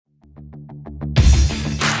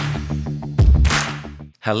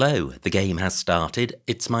Hello, the game has started.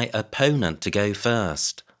 It's my opponent to go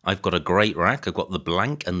first. I've got a great rack, I've got the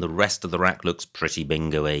blank, and the rest of the rack looks pretty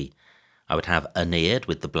bingo-y. I would have Aeneid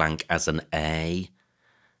with the blank as an A,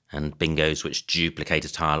 and bingos which duplicate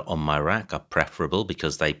a tile on my rack are preferable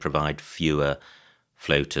because they provide fewer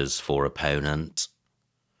floaters for opponent.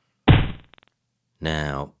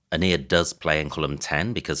 Now, Aeneid does play in column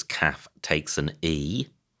 10 because Calf takes an E.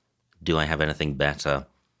 Do I have anything better?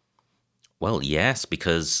 Well, yes,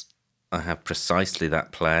 because I have precisely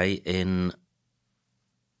that play in...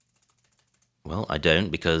 Well, I don't,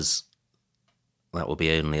 because that will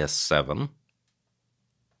be only a 7.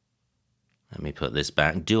 Let me put this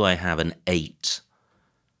back. Do I have an 8?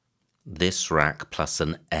 This rack plus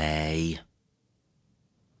an A.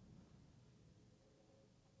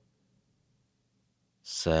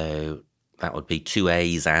 So that would be 2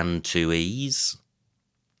 A's and 2 E's.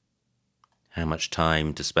 How much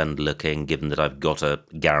time to spend looking, given that I've got a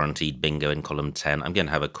guaranteed bingo in column 10? I'm going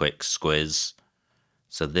to have a quick squiz.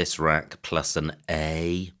 So this rack plus an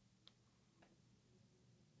A.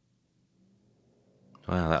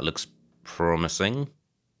 Well, that looks promising.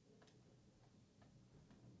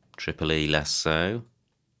 Triple E less so.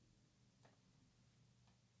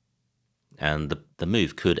 And the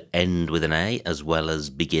move could end with an A as well as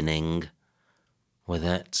beginning with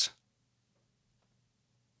it.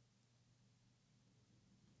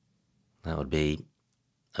 That would be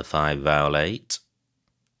a 5 vowel 8.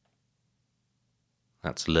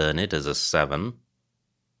 That's learned as a 7.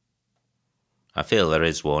 I feel there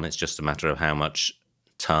is one, it's just a matter of how much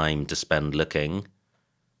time to spend looking.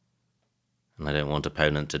 And I don't want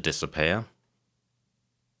opponent to disappear.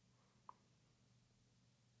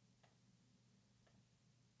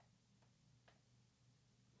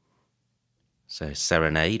 So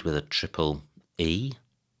Serenade with a triple E.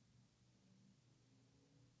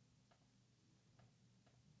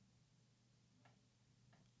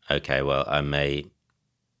 Okay, well, I may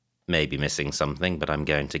be missing something, but I'm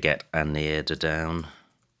going to get Aeneid down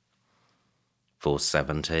for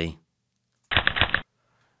 70.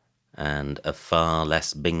 And a far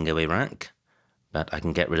less bingo-y rack, but I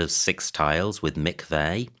can get rid of 6 tiles with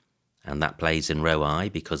McVeigh, and that plays in row I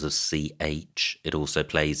because of CH. It also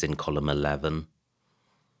plays in column 11.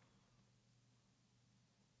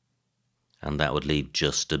 And that would leave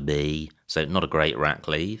just a B, so not a great rack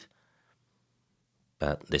leave.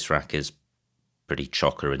 But this rack is pretty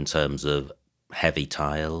chocker in terms of heavy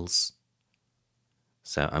tiles.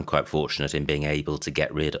 So I'm quite fortunate in being able to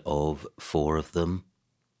get rid of 4 of them.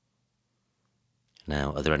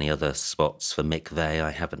 Now, are there any other spots for McVeigh I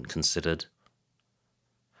haven't considered?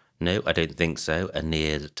 No, I don't think so.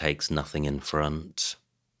 Aeneid takes nothing in front.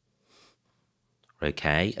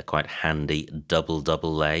 Okay, a quite handy double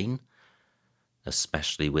lane,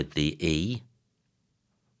 especially with the E.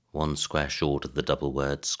 1 square short of the double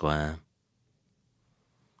word square.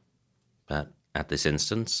 But at this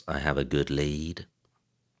instance, I have a good lead.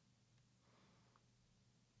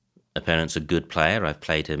 Opponent's a good player, I've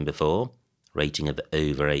played him before. Rating of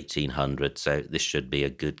over 1800, so this should be a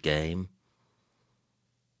good game.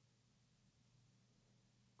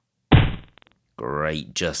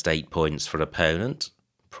 Great, just 8 points for opponent.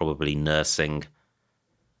 Probably nursing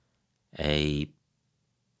a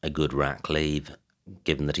good rack leave,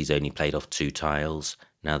 given that he's only played off 2 tiles.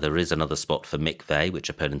 Now there is another spot for McVeigh, which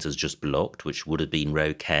opponent has just blocked, which would have been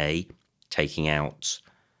row K, taking out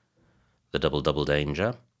the double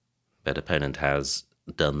danger. But opponent has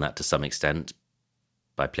done that to some extent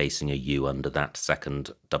by placing a U under that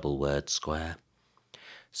second double word square.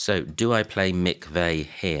 So do I play McVeigh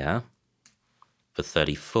here for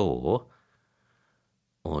 34,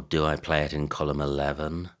 or do I play it in column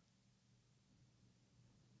 11?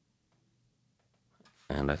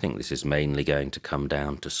 And I think this is mainly going to come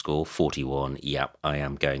down to score 41. Yep, I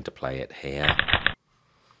am going to play it here.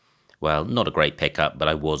 Well, not a great pickup, but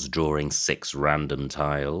I was drawing 6 random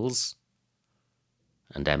tiles.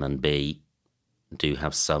 And M and B do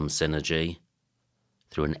have some synergy.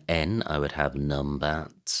 Through an N, I would have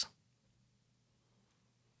Numbat.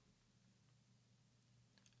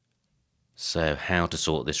 So how to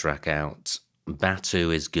sort this rack out?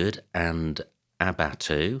 Batu is good, and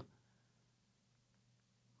Abatu.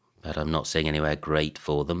 But I'm not seeing anywhere great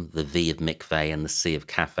for them. The V of McVeigh and the C of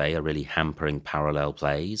Cafe are really hampering parallel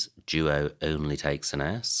plays. Duo only takes an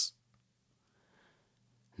S.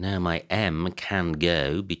 Now my M can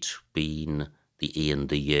go between the E and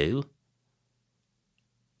the U.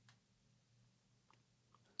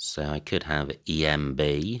 So I could have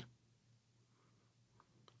EMB,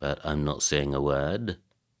 but I'm not seeing a word.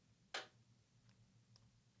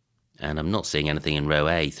 And I'm not seeing anything in row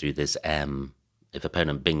A through this M. If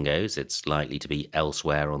opponent bingos, it's likely to be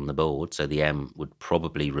elsewhere on the board, so the M would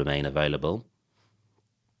probably remain available.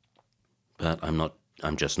 But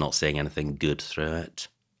I'm just not seeing anything good through it.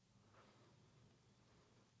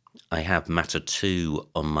 I have matter 2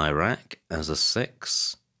 on my rack as a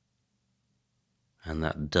 6. And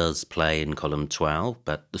that does play in column 12,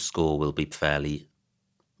 but the score will be fairly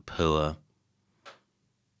poor.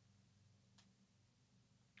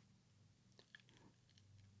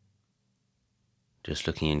 Just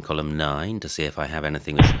looking in column 9 to see if I have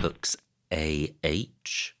anything which hooks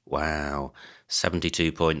AH. Wow,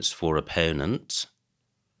 72 points for opponent.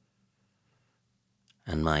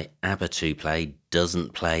 And my Abatu play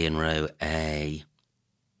doesn't play in row A.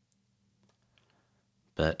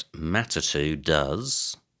 But Matatu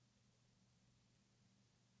does.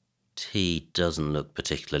 T doesn't look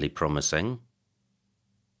particularly promising.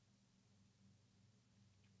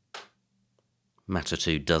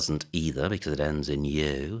 Matatu doesn't either because it ends in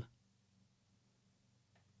U.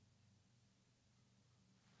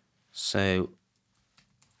 So,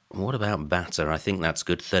 what about batter? I think that's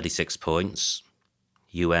good, 36 points.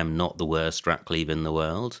 UM not the worst rack cleave in the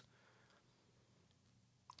world.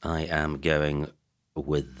 I am going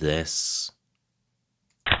with this.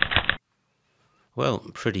 Well,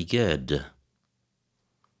 pretty good.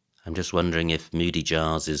 I'm just wondering if Moody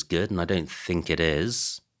Jars is good, and I don't think it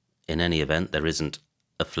is. In any event, there isn't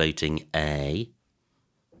a floating A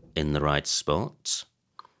in the right spot.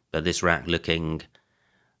 But this rack looking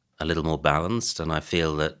a little more balanced, and I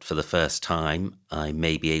feel that for the first time I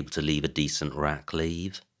may be able to leave a decent rack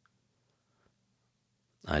leave.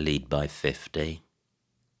 I lead by 50.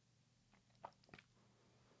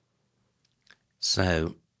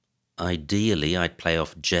 So ideally I'd play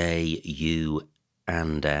off J, U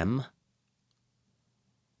and M.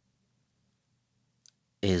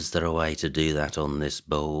 Is there a way to do that on this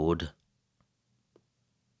board?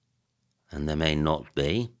 And there may not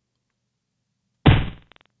be.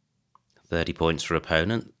 30 points for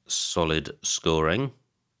opponent, solid scoring.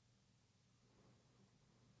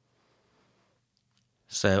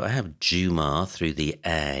 So I have Jumar through the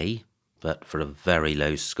A, but for a very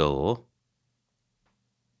low score.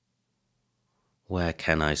 Where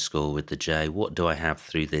can I score with the J? What do I have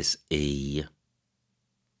through this E?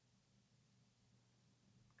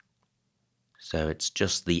 So it's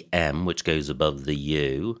just the M which goes above the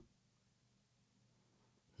U.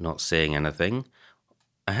 Not seeing anything.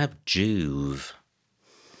 I have Juve.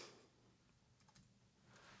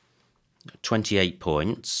 28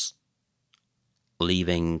 points.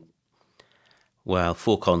 Leaving, well,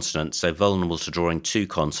 4 consonants, so vulnerable to drawing 2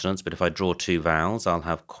 consonants, but if I draw 2 vowels, I'll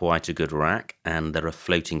have quite a good rack, and there are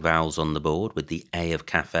floating vowels on the board with the A of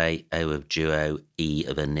cafe, O of duo, E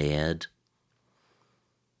of Aeneid.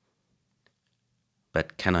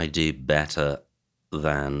 But can I do better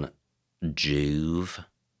than Juve?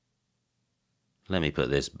 Let me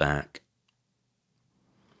put this back.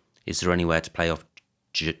 Is there anywhere to play off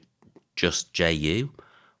just JU?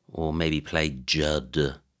 Or maybe play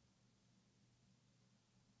Judd?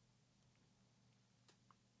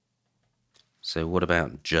 So what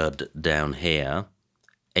about Judd down here?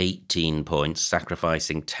 18 points,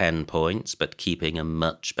 sacrificing 10 points, but keeping a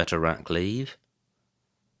much better rack leave.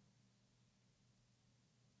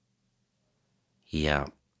 Yeah,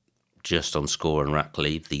 just on score and rack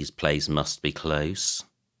leave, these plays must be close.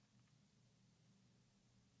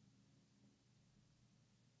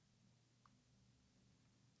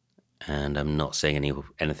 And I'm not saying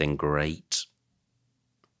anything great.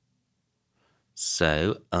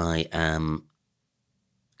 So I am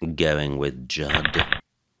going with Judd.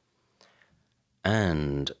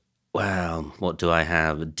 And, well, what do I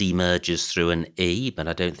have? D merges through an E, but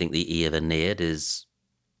I don't think the E of Aeneid is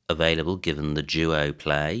available given the duo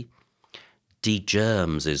play. D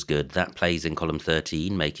germs is good. That plays in column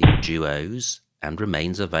 13, making duos, and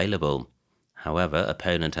remains available. However,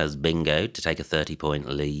 opponent has bingoed to take a 30-point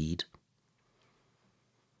lead.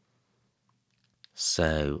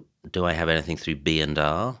 So, do I have anything through B and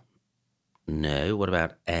R? No. What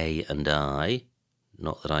about A and I?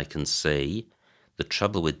 Not that I can see. The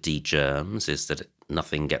trouble with D germs is that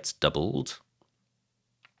nothing gets doubled.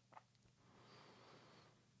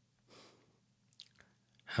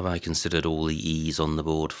 Have I considered all the E's on the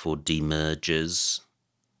board for D merges?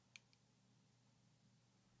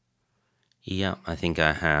 Yeah, I think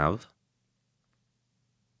I have.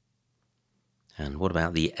 And what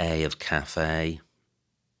about the A of cafe?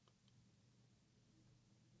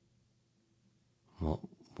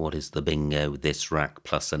 What is the bingo with this rack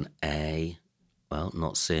plus an A? Well,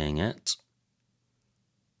 not seeing it.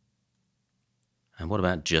 And what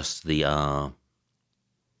about just the R?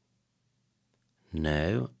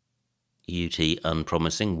 No. UT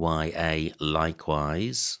unpromising, YA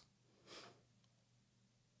likewise.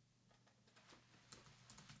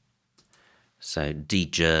 So D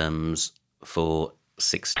germs for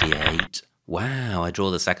 68. Wow, I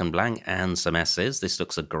draw the second blank and some S's. This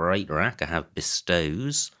looks a great rack. I have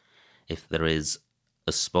bestows, if there is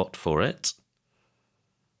a spot for it.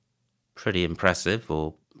 Pretty impressive,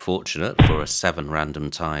 or fortunate, for a 7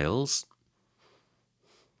 random tiles.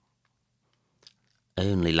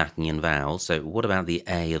 Only lacking in vowels. So what about the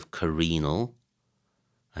A of carinal?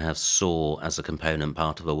 I have saw as a component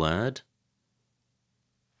part of a word.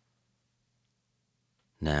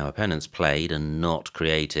 Now, opponents played and not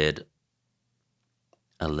created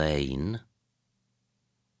a lane.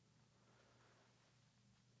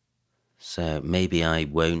 So maybe I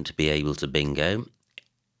won't be able to bingo.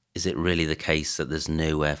 Is it really the case that there's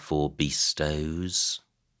nowhere for bestows?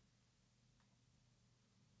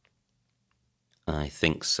 I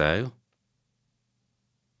think so.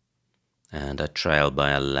 And I trailed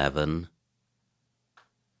by 11.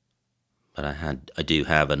 But I do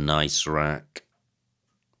have a nice rack.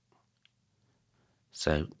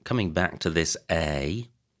 So coming back to this A,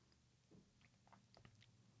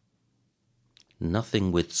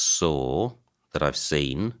 nothing with saw that I've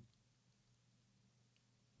seen.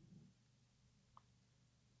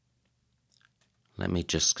 Let me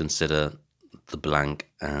just consider the blank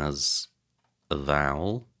as a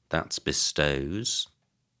vowel. That's bestows.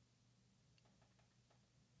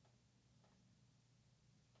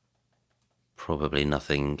 Probably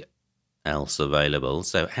nothing else available.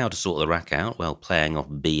 So how to sort the rack out? Well, playing off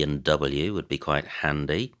B and W would be quite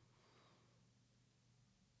handy.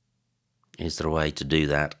 Is there a way to do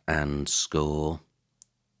that and score?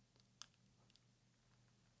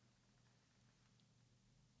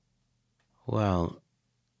 Well,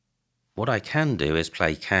 what I can do is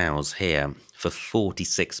play cows here for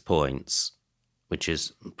 46 points, which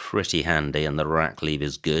is pretty handy, and the rack leave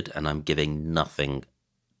is good, and I'm giving nothing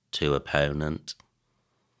to opponent.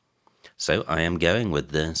 So I am going with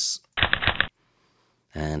this.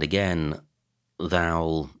 And again,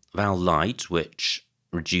 vowel light, which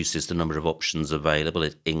reduces the number of options available.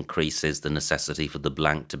 It increases the necessity for the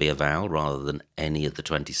blank to be a vowel rather than any of the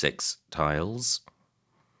 26 tiles.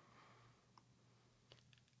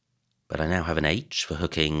 But I now have an H for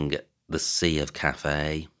hooking the C of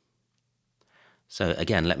cafe. So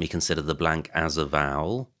again, let me consider the blank as a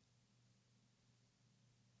vowel.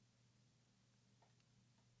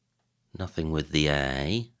 Nothing with the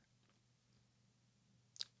A.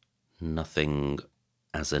 Nothing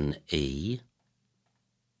as an E.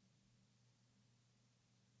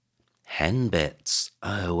 Hen bits.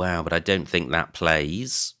 Oh wow, but I don't think that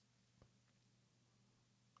plays.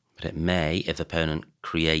 But it may if opponent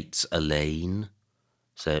creates a lane.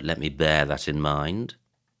 So let me bear that in mind.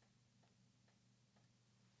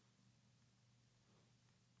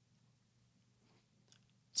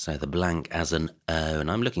 So the blank as an O,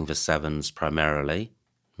 and I'm looking for 7s primarily.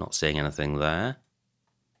 Not seeing anything there.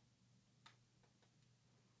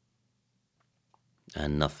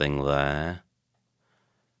 And nothing there.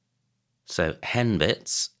 So hen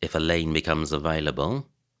bits, if a lane becomes available.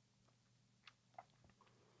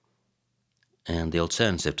 And the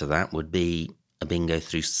alternative to that would be a bingo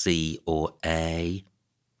through C or A.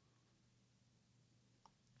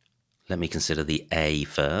 Let me consider the A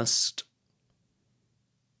first.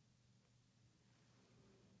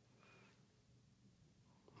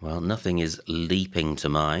 Well, nothing is leaping to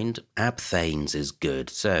mind. Abthanes is good,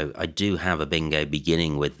 so I do have a bingo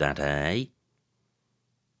beginning with that A.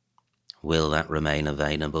 Will that remain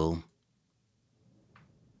available?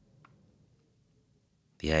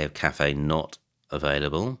 The A of cafe not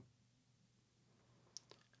available.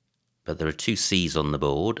 But there are 2 C's on the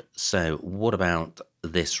board, so what about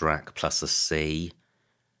this rack plus a C?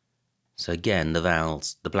 So again,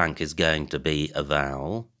 the blank is going to be a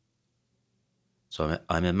vowel. So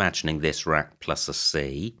I'm imagining this rack plus a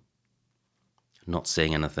C. Not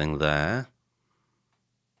seeing anything there.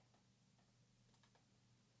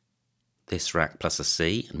 This rack plus a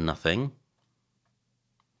C, nothing.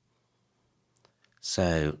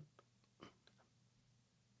 So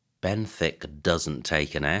Benthic doesn't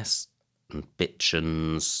take an S, and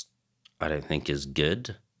Bitchens I don't think is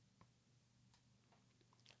good.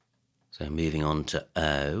 So moving on to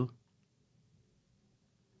O.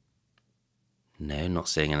 No, not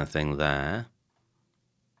seeing anything there.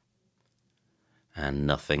 And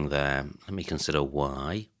nothing there. Let me consider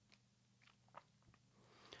Y.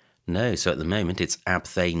 No, so at the moment it's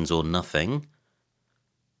Abthanes or nothing.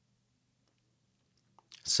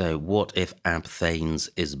 So what if Abthanes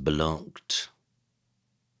is blocked?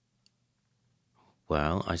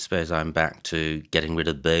 Well, I suppose I'm back to getting rid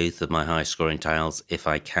of both of my high-scoring tiles if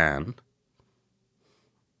I can.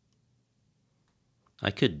 I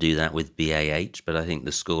could do that with BAH, but I think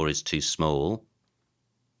the score is too small.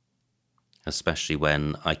 Especially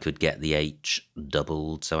when I could get the H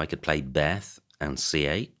doubled, so I could play Beth and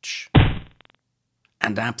CH.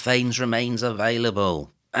 And Abthanes remains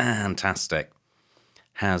available. Fantastic.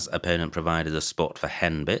 Has opponent provided a spot for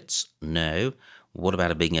hen bits? No. What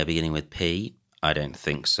about a bingo beginning with P? I don't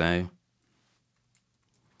think so.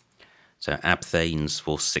 So Abthanes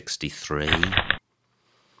for 63.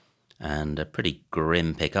 And a pretty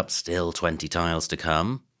grim pickup, still 20 tiles to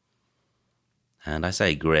come. And I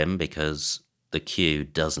say grim because the Q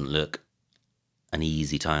doesn't look an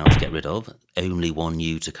easy tile to get rid of. Only one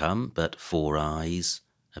U to come, but 4 eyes.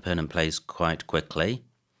 Opponent plays quite quickly.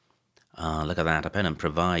 Look at that. Opponent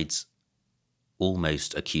provides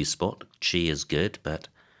almost a Q spot. Chi is good, but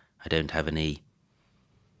I don't have any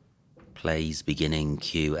plays beginning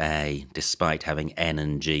QA, despite having N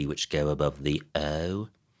and G, which go above the O.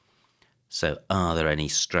 So are there any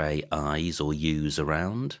stray I's or U's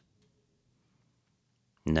around?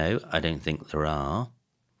 No, I don't think there are.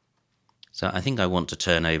 So I think I want to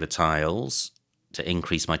turn over tiles to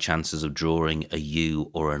increase my chances of drawing a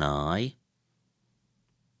U or an I.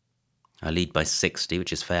 I lead by 60,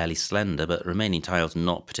 which is fairly slender, but remaining tiles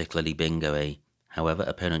not particularly bingo-y. However,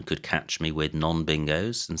 opponent could catch me with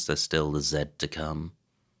non-bingos, since there's still the Z to come.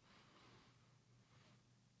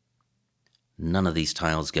 None of these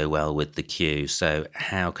tiles go well with the Q, so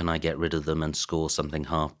how can I get rid of them and score something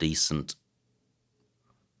half decent?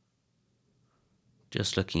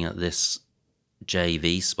 Just looking at this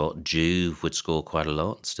JV spot, Juve would score quite a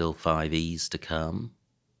lot, still 5 E's to come.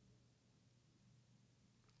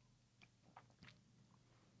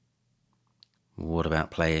 What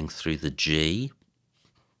about playing through the G?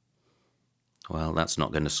 Well, that's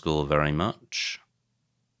not going to score very much.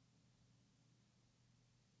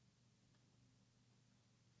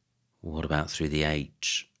 What about through the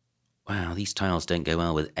H? Wow, these tiles don't go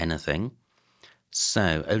well with anything.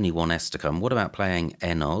 So, only one S to come. What about playing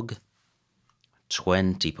Enog?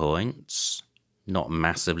 20 points. Not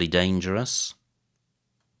massively dangerous.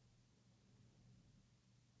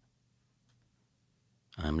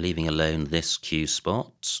 I'm leaving alone this Q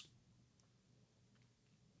spot.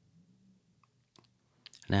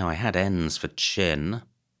 Now, I had N's for chin.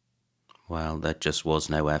 Well, there just was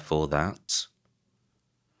nowhere for that.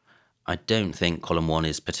 I don't think column 1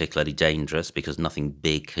 is particularly dangerous because nothing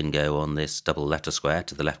big can go on this double letter square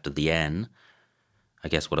to the left of the N. I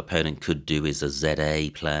guess what opponent could do is a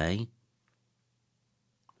ZA play.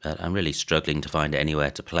 But I'm really struggling to find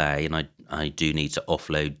anywhere to play, and I do need to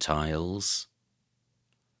offload tiles.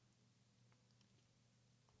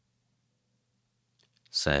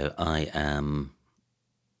 So I am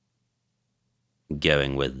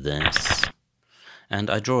going with this. And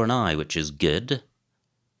I draw an I, which is good.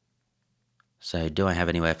 So do I have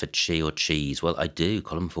anywhere for chi or cheese? Well, I do,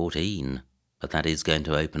 column 14. But that is going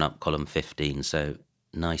to open up column 15, so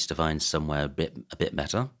nice to find somewhere a bit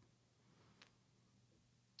better.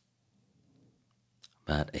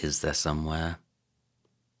 But is there somewhere?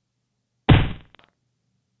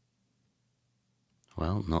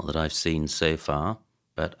 Well, not that I've seen so far,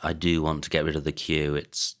 but I do want to get rid of the Q.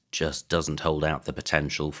 It just doesn't hold out the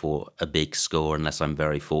potential for a big score unless I'm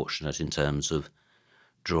very fortunate in terms of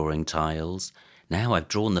drawing tiles. Now I've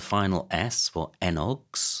drawn the final S for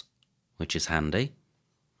Enogs, which is handy.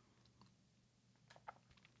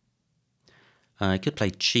 I could play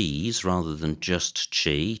cheese rather than just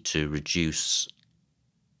chi to reduce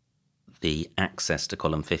the access to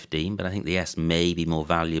column 15, but I think the S may be more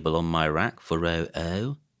valuable on my rack for row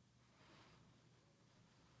O.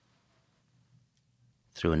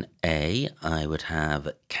 Through an A, I would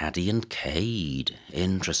have Caddy and Cade.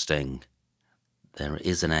 Interesting. There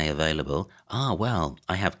is an A available. Ah, well,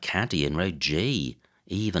 I have Caddy in row G.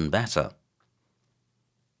 Even better.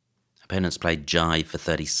 Opponents played Jive for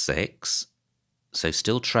 36, so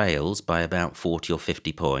still trails by about 40 or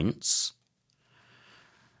 50 points.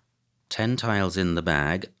 10 tiles in the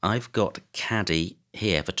bag. I've got Caddy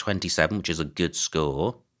here for 27, which is a good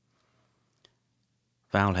score.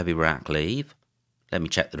 Vowel heavy rack leave. Let me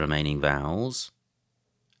check the remaining vowels.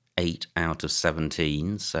 8 out of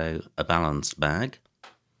 17, so a balanced bag.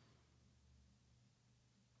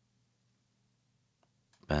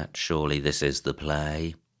 But surely this is the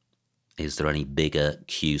play. Is there any bigger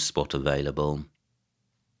Q spot available?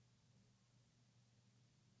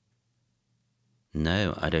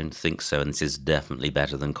 No, I don't think so, and this is definitely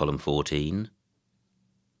better than column 14.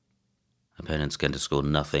 Opponent's going to score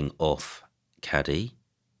nothing off Caddy.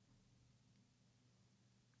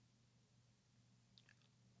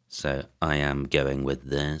 So I am going with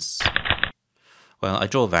this. Well, I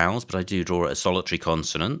draw vowels, but I do draw a solitary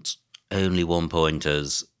consonant. Only 1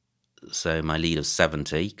 pointers. So my lead of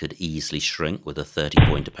 70 could easily shrink with a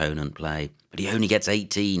 30-point opponent play. But he only gets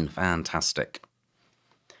 18. Fantastic.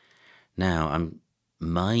 Now, I'm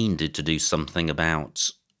minded to do something about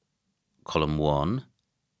column 1.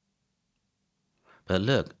 But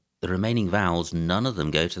look, the remaining vowels, none of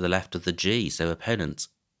them go to the left of the G. So opponent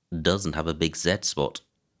doesn't have a big Z spot.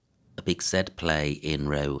 A big Z play in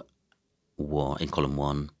row 1, in column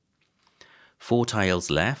 1. 4 tiles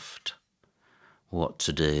left. What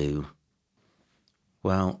to do?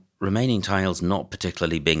 Well, remaining tiles not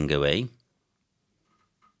particularly bingo-y.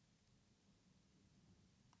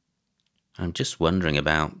 I'm just wondering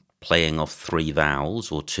about playing off 3 vowels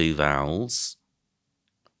or 2 vowels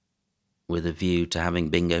with a view to having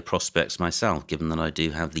bingo prospects myself, given that I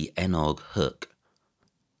do have the enog hook.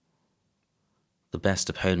 The best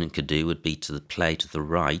opponent could do would be to play to the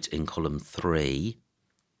right in column 3.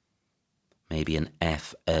 Maybe an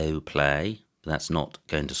FO play, but that's not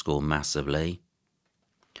going to score massively.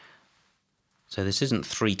 So this isn't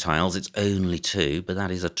 3 tiles, it's only 2, but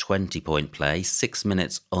that is a 20-point play, 6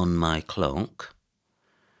 minutes on my clock.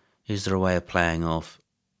 Is there a way of playing off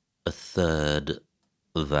a 3rd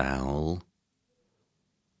vowel?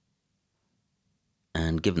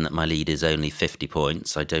 And given that my lead is only 50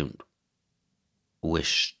 points, I don't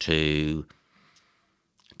wish to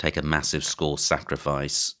take a massive score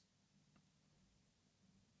sacrifice.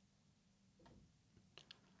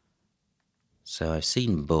 So I've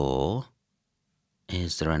seen boar.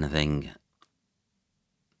 Is there anything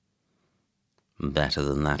better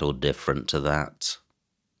than that or different to that?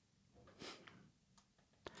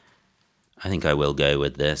 I think I will go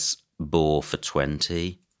with this. Boar for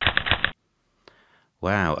 20.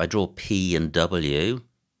 Wow, I draw P and W,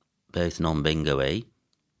 both non-bingo-y.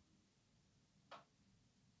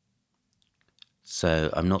 So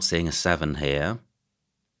I'm not seeing a 7 here.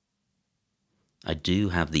 I do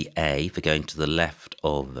have the A for going to the left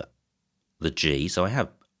of the G, so I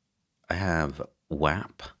have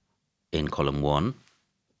WAP in column 1.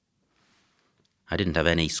 I didn't have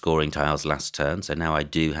any scoring tiles last turn, so now I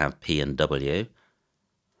do have P and W,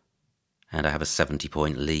 and I have a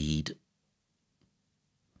 70-point lead.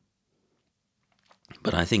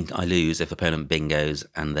 But I think I lose if opponent bingos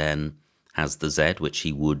and then has the Z, which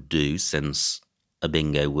he would do, since a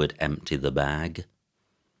bingo would empty the bag.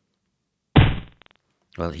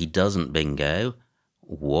 Well, he doesn't bingo.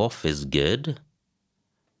 WOF is good.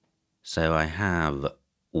 So I have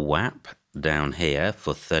WAP down here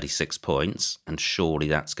for 36 points, and surely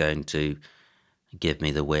that's going to give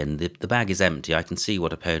me the win. The bag is empty. I can see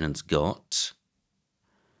what opponent's got.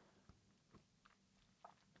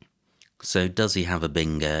 So does he have a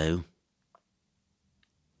bingo?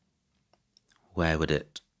 Where would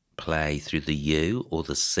it play? Through the U or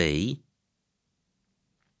the C?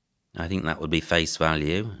 I think that would be face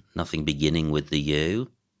value. Nothing beginning with the U.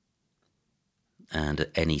 And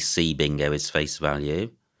any C bingo is face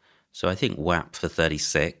value. So I think WAP for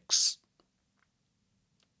 36.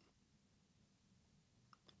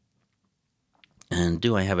 And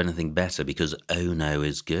do I have anything better? Because ONO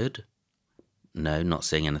is good. No, not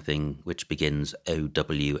seeing anything which begins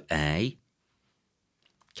OWA.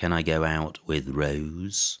 Can I go out with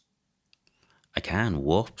Rose? I can.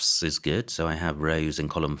 WOPS is good, so I have Rose in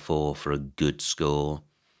column 4 for a good score.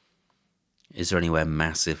 Is there anywhere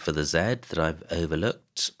massive for the Z that I've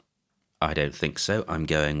overlooked? I don't think so. I'm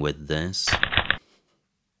going with this.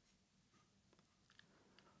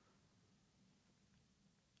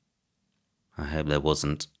 I hope there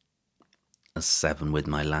wasn't a 7 with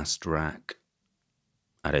my last rack.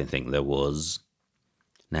 I don't think there was.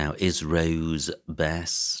 Now, is Rose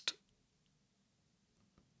best?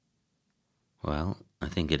 Well, I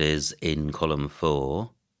think it is in column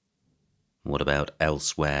 4. What about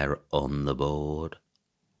elsewhere on the board?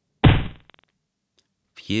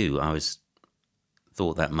 Phew,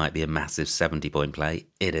 thought that might be a massive 70-point play.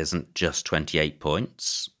 It isn't, just 28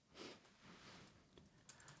 points.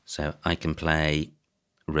 So I can play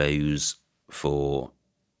Rose for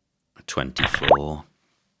 24.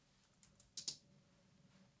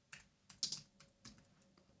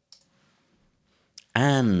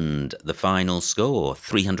 And the final score,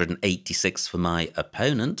 386 for my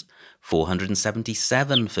opponent,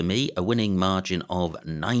 477 for me, a winning margin of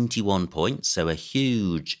 91 points, so a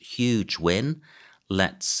huge, huge win.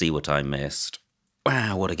 Let's see what I missed.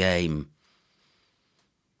 Wow, what a game.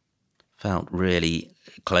 Felt really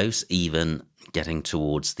close, even getting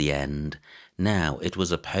towards the end. Now, it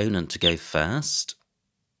was opponent to go first,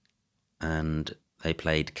 and they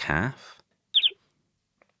played calf.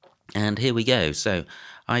 And here we go. So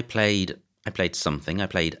I played something. I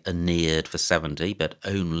played a neared for 70, but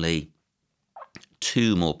only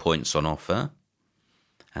 2 more points on offer.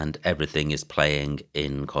 And everything is playing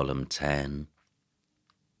in column 10.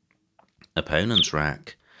 Opponent's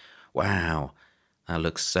rack. Wow, that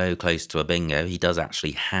looks so close to a bingo. He does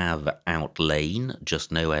actually have out lane,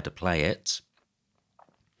 just nowhere to play it.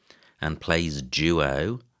 And plays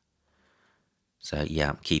duo. So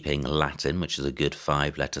yeah, keeping Latin, which is a good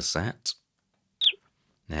 5-letter set.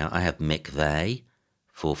 Now I have McVeigh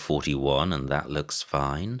for 41, and that looks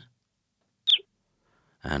fine.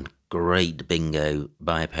 And great bingo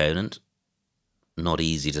by opponent. Not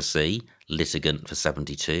easy to see. Litigant for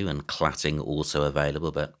 72, and Clatting also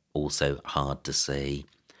available, but also hard to see.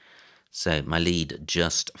 So my lead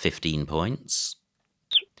just 15 points.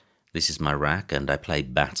 This is my rack, and I play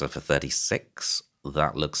batter for 36.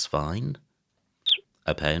 That looks fine.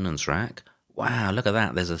 Opponent's rack. Wow, look at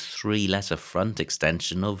that. There's a 3-letter front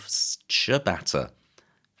extension of batter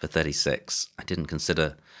for 36. I didn't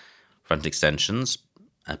consider front extensions.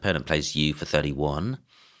 Opponent plays U for 31.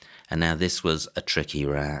 And now this was a tricky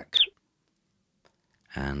rack.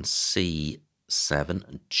 And C7,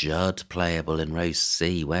 Judd playable in row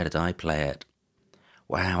C. Where did I play it?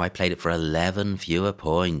 Wow, I played it for 11 fewer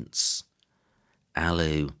points.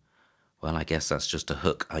 Alu. Well, I guess that's just a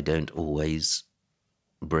hook I don't always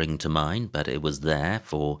bring to mind, but it was there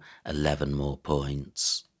for 11 more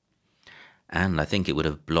points. And I think it would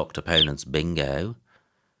have blocked opponent's bingo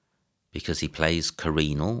because he plays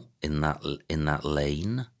Carinal in that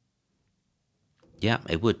lane. Yeah,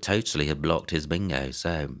 it would totally have blocked his bingo,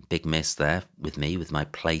 so big miss there with me with my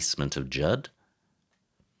placement of Judd.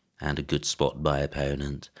 And a good spot by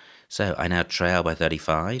opponent. So I now trail by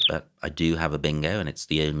 35, but I do have a bingo, and it's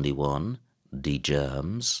the only one,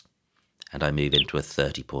 D-Germs. And I move into a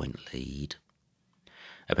 30-point lead.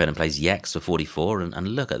 Opponent plays Yex for 44,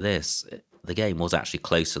 and look at this. The game was actually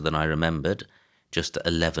closer than I remembered. Just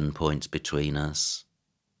 11 points between us.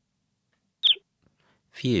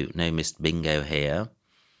 Phew, no missed bingo here.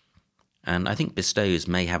 And I think Bestows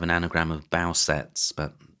may have an anagram of bow sets,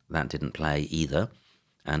 but that didn't play either.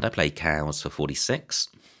 And I play cows for 46.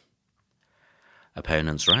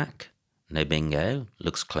 Opponent's rack. No bingo.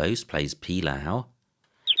 Looks close. Plays Pilau.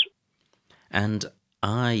 And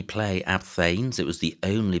I play Abthanes. It was the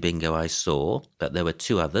only bingo I saw, but there were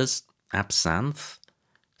 2 others. Absinthe,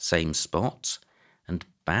 same spot. And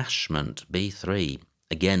Bashment, B3.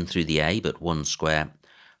 Again through the A, but 1 square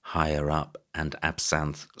higher up. And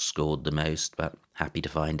Absinthe scored the most, but happy to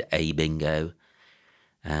find a bingo.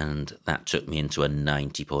 And that took me into a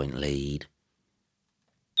 90-point lead.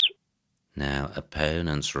 Now,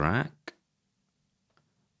 opponent's rack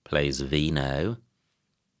plays Vino.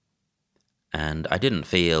 And I didn't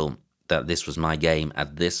feel that this was my game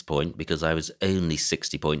at this point because I was only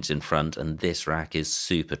 60 points in front, and this rack is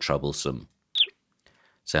super troublesome.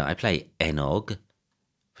 So I play Enog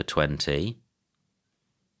for 20.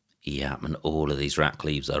 Yeah, and all of these rack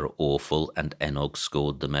leaves are awful, and Enog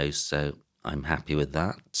scored the most, so I'm happy with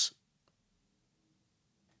that.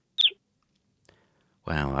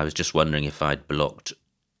 Wow, I was just wondering if I'd blocked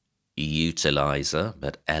Utilizer,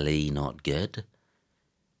 but LE not good.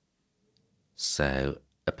 So,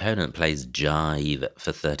 opponent plays Jive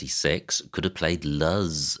for 36. Could have played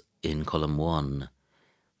Luz in column 1.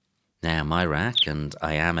 Now my rack, and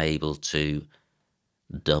I am able to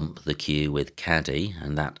dump the cue with Caddy,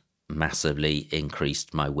 and that massively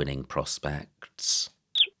increased my winning prospects.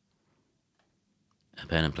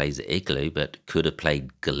 Opponent plays Igloo, but could have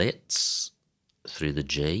played Glitz through the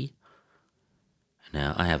G.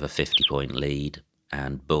 Now I have a 50-point lead,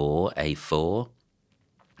 and Boar, A4.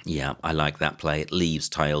 Yeah, I like that play. It leaves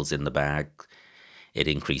tiles in the bag. It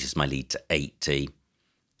increases my lead to 80,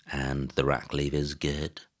 and the rack leave is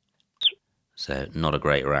good. So not a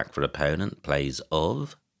great rack for opponent. Plays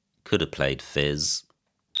Of. Could have played Fizz.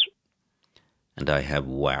 And I have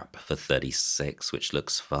WAP for 36, which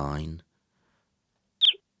looks fine.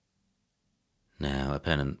 Now,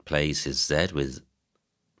 opponent plays his Z with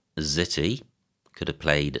Zitty. Could have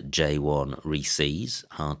played J1 Resees,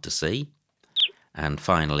 hard to see. And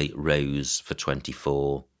finally, Rose for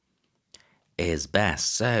 24 is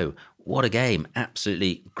best. So, what a game.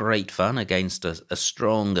 Absolutely great fun against a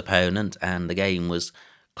strong opponent. And the game was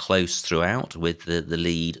close throughout with the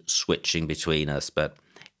lead switching between us. But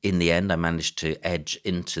in the end, I managed to edge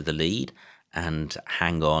into the lead and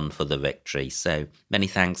hang on for the victory. So many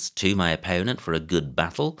thanks to my opponent for a good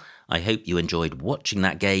battle. I hope you enjoyed watching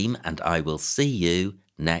that game, and I will see you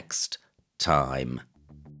next time.